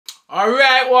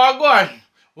Alright, well, go on.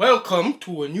 Welcome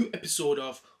to a new episode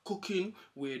of Cooking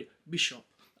with Bishop.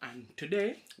 And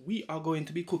today we are going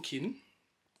to be cooking.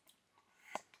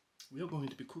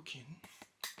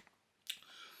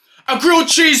 A grilled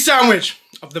cheese sandwich.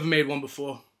 I've never made one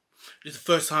before. This is the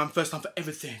first time for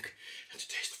everything. And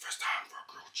today's the first time for a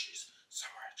grilled cheese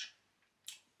sandwich.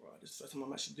 Right, this is the first time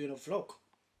I'm actually doing a vlog.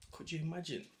 Could you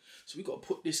imagine? So we got to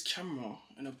put this camera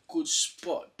in a good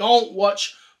spot. Don't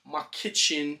watch my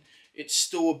kitchen. It's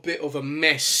still a bit of a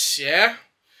mess, yeah?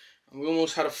 And we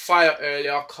almost had a fire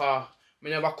earlier because I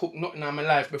never cooked nothing in my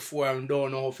life before and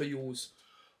don't know how to use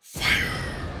fire.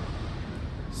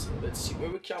 So let's see where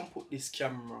we can put this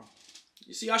camera.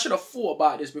 You see, I should have thought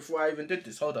about this before I even did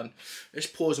this. Hold on. Let's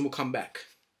pause and we'll come back.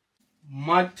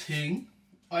 Mad thing.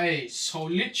 Hey, so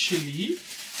literally,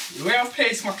 where I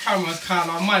place my camera is kind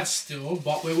of mad still,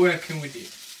 but we're working with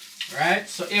it. Right?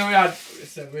 So here we are.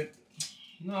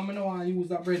 No, I don't want to use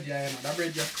that bread here, you know. That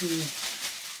bread just too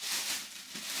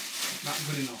not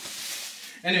good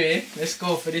enough. Anyway, let's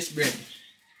go for this bread.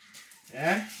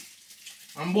 Yeah?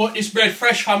 I bought this bread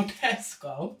fresh from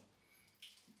Tesco.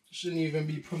 Shouldn't even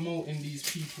be promoting these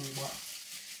people, but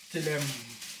to them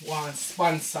want to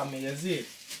sponsor me, you see it?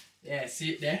 Yeah,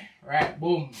 see it there? Right,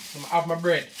 boom. So I have my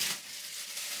bread.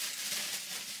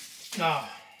 Now,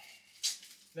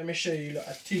 let me show you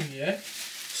a thing, yeah?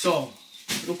 So,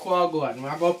 look what I got. I'm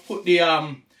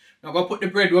gonna put the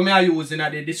bread where I use in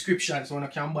the description so I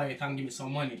can buy it and give me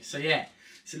some money. So yeah.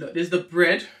 So look, this is the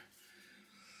bread.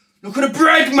 Look at the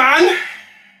bread, man!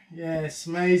 Yeah, it's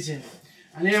amazing.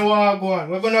 And here what I go on.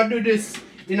 We're gonna do this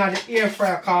in the air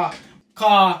fryer car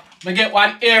I get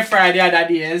one air fryer the other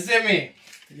day, you see me?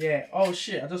 Yeah. Oh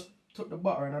shit, I just took the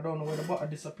butter and I don't know where the butter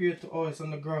disappeared to. Oh, it's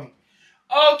on the ground.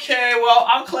 Okay, well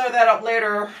I'll clear that up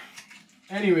later.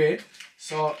 Anyway,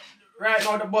 so right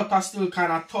now the butter still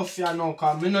kind of tough, you know,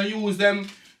 because I don't use them,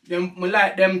 I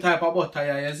like them type of butter,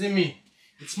 yeah, you see me?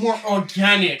 It's more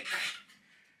organic.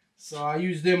 So I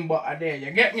use them butter there,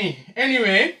 you get me?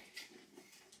 Anyway,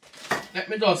 let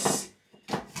me just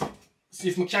see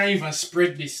if I can even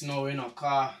spread this now, you know,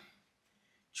 because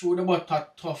chew the butter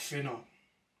tough, you know.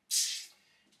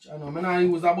 You know, I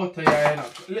don't use the butter here, you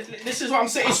know. This is what I'm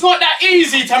saying. It's not that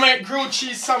easy to make grilled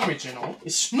cheese sandwich, you know.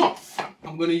 It's not.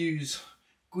 I'm going to use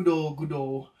good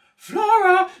old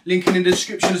Flora. Link in the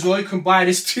description as well. You can buy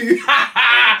this too.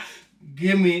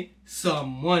 Give me some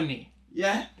money.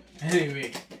 Yeah?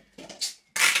 Anyway.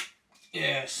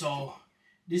 Yeah, so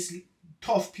this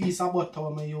tough piece of butter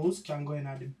I'm going to use can go in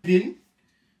the bin.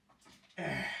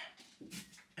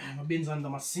 My bin's under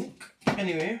my sink.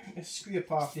 Anyway, let's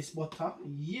scrape off this butter.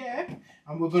 Yeah.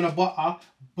 And we're going to butter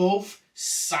both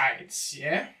sides.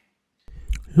 Yeah?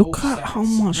 Look at how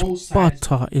much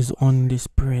butter is on this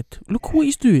bread. Look what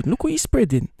he's doing. Look what he's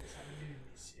spreading.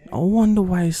 I wonder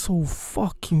why it's so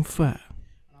fucking fat.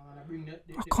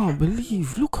 I can't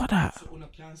believe. Look at that.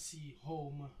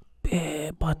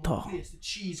 Bare butter.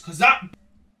 Cheese, cause that.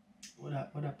 What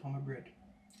that on my bread?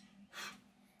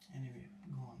 Anyway,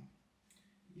 go on.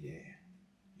 Yeah.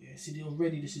 Yeah, see,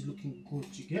 already this is looking good.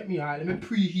 You get me? Alright, let me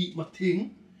preheat my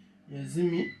thing. You see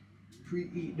me?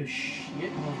 Preheat the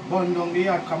shit. I bun down the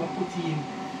yard because I put in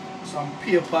some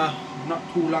paper not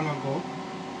too long ago.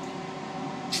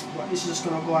 But this is just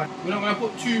gonna go on. We're not gonna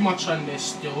put too much on this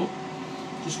still.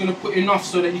 Just gonna put enough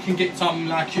so that you can get some,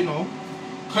 like, you know,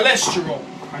 cholesterol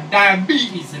and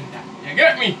diabetes in that. You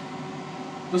get me?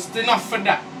 Just enough for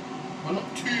that. But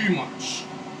not too much.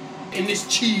 In this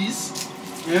cheese.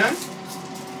 Yeah?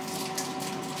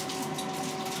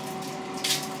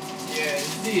 Yeah,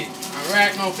 this is it. And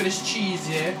right now for this cheese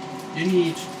here, you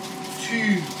need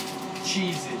 2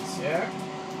 cheeses, yeah?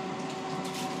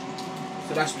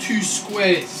 So that's 2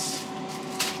 squares.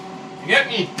 You get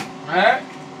me? Alright?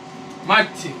 Mad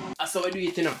thing. That's how I do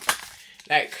it, you know.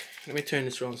 Like, let me turn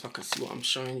this around so I can see what I'm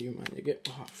showing you, man. You get,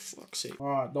 oh, fuck's sake.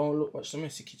 Alright, don't look, watch the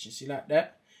messy kitchen. See like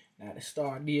that? Like the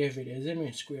Star David, you see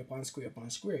me? Square upon square upon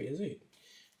square, you see it?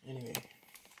 Anyway.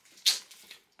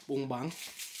 Boom bang.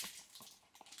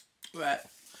 Right.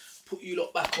 Put you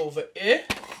lot back over here.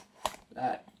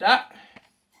 Like that.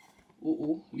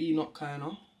 Lean up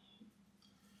kinda.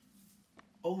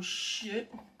 Oh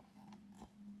shit.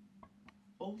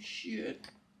 Oh shit.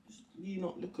 Lean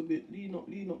up, look a bit. Lean up.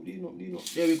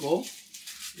 There we go.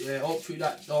 Yeah, hopefully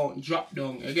that don't drop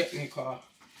down. You get me, car?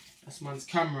 That's man's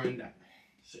camera and that.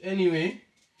 So anyway,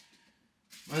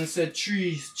 man said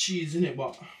cheese in it,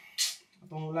 but I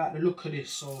don't like the look of this,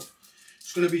 so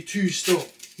it's gonna be 2 still.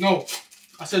 No,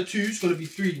 I said 2, it's gonna be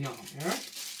 3 now, yeah?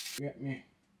 You get me?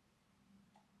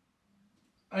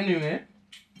 Anyway,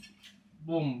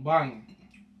 boom, bang.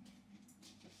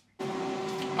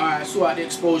 Alright, so at the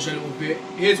exposure a little bit.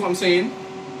 Here's what I'm saying.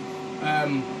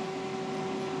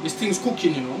 This thing's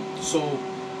cooking, you know. So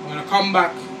I'm gonna come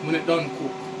back when it done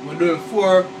cook. We're doing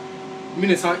 4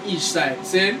 minutes on each side.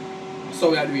 See? So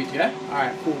we are doing it, yeah?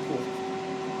 Alright, cool.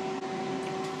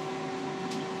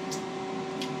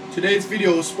 Today's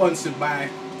video is sponsored by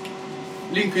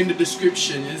link in the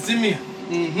description. You see me?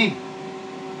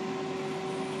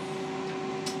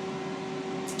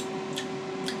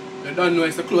 You don't know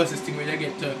it's the closest thing when you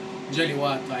get to jelly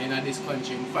water in this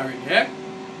country in foreign, yeah?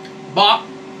 But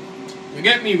you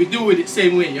get me? We do it the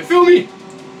same way. You feel me?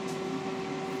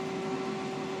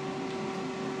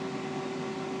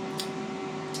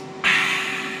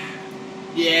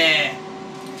 Yeah.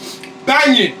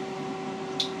 Banging.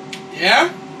 Yeah?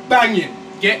 Banging.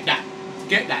 Get that.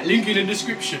 Get that. Link in the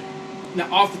description.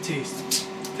 That aftertaste.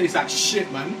 Tastes like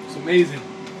shit, man. It's amazing.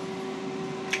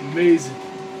 Amazing.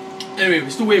 Anyway, we're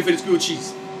still waiting for this grilled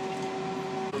cheese.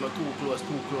 Not too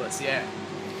close, yeah.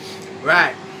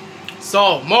 Right.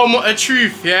 So, moment of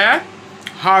truth, yeah?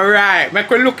 Alright. Make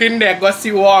we look in there, go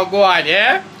see what go on,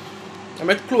 yeah? Let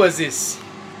me close this.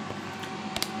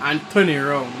 And turn it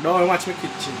around. Don't watch my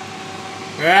kitchen.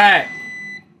 Right.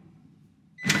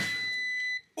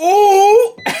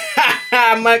 Ooh!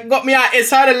 Got me out. It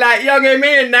sounded like young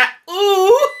man that.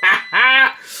 Ooh!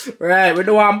 Right, we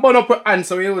don't want to burn up with hands,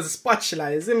 so it was a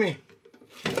spatula, you see me?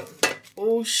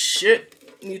 Oh shit.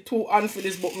 Need 2 hands for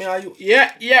this, but me and you.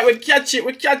 Yeah, we catch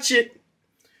it.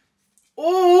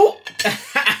 Ooh!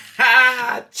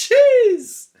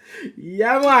 Cheese!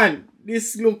 Yeah, man.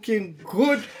 This looking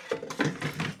good.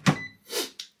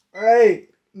 Right,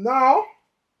 now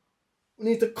we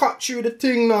need to cut through the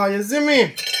thing now, you see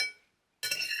me?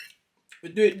 We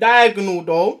do it diagonal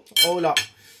though. Hold up.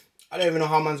 I don't even know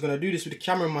how man's gonna do this with the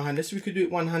camera in my hand. Let's see if we could do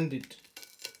it one-handed.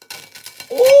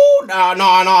 Oh, no.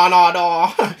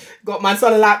 Got man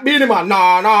sounding like Beanie Man.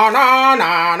 No.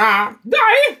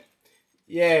 Die.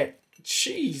 Yeah,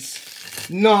 cheese.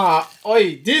 Nah,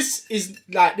 oi, this is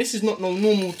not no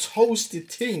normal toasted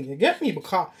thing. You get me?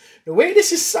 Because the way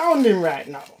this is sounding right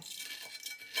now,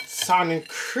 sounding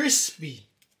crispy.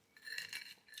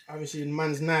 Obviously, the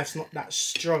man's knife's not that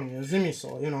strong, you see me?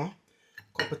 So, you know,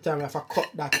 a couple of times if I cut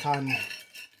that on.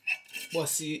 But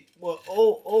see,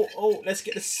 oh, let's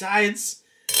get the sides.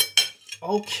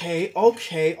 Okay.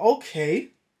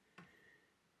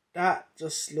 That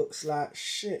just looks like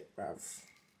shit, bruv.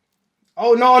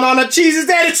 Oh, no, the cheese is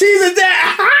there,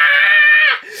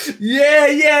 Yeah.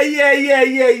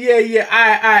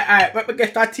 Alright. Let me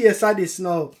get that taste of this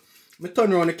now. Let me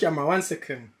turn around the camera 1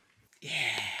 second.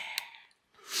 Yeah.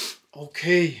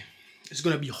 Okay. It's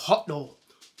gonna be hot though.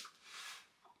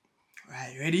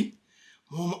 Right, ready?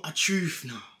 Moment of truth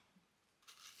now.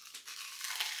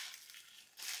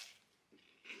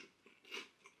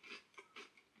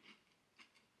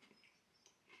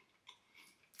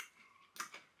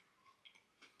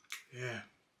 Yeah.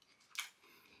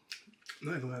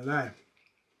 Not even gonna lie.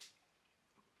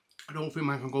 I don't think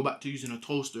I can go back to using a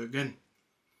toaster again.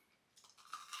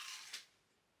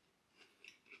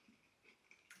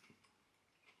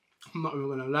 I'm not even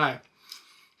gonna lie.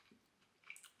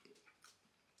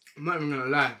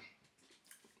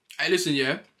 Hey, listen,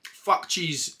 yeah. Fuck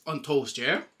cheese on toast,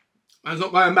 yeah? Man's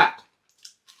not going back.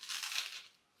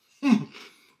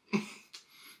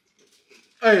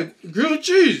 Hey, grilled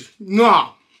cheese?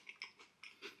 Nah,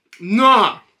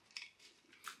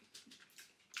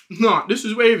 this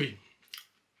is wavy.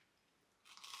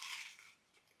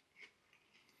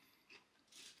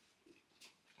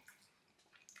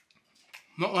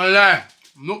 Not gonna lie,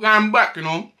 I'm not going back, you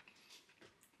know.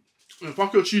 And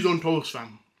fuck your cheese on toast,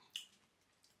 fam.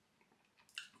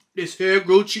 This here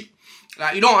grilled cheese,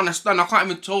 like, you don't understand. I can't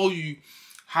even tell you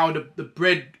how the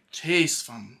bread tastes,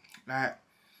 fam. Like,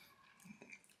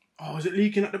 oh, is it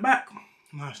leaking at the back?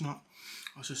 No, it's not.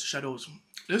 It's just shadows.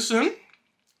 Listen,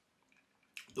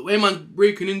 the way man's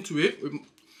breaking into it,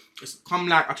 it's come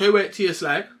like, I'll tell you what it tastes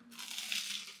like.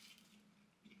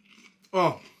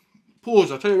 Oh,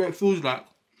 pause, I'll tell you what it feels like.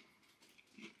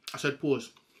 I said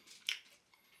pause.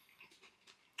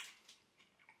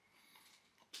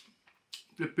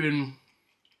 Flipping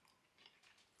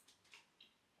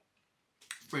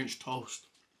French toast.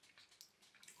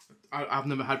 I've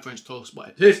never had French toast, but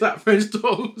it tastes like French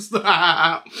toast.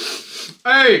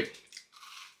 Hey!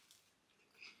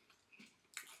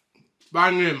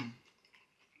 Banging.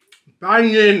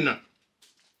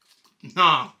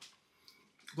 Nah.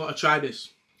 Gotta try this.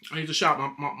 I need to shout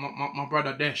my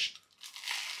brother Desh.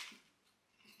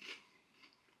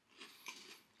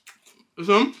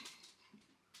 Listen.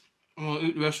 I'm gonna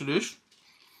eat the rest of this.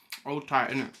 Hold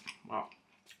tight, innit? Wow.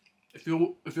 if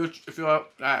you're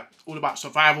like all about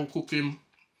survival cooking,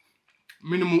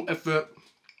 minimal effort,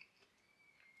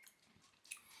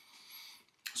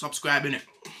 subscribe in it.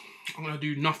 I'm gonna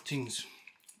do enough things.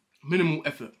 Minimal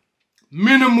effort.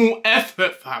 Minimal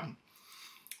effort, fam.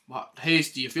 But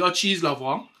tasty. If you're a cheese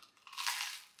lover,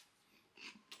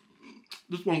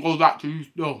 this one goes back to you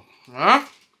still. Huh?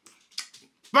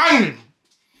 Banging!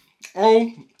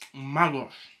 Oh my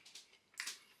gosh.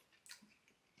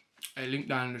 A link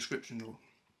down in the description though.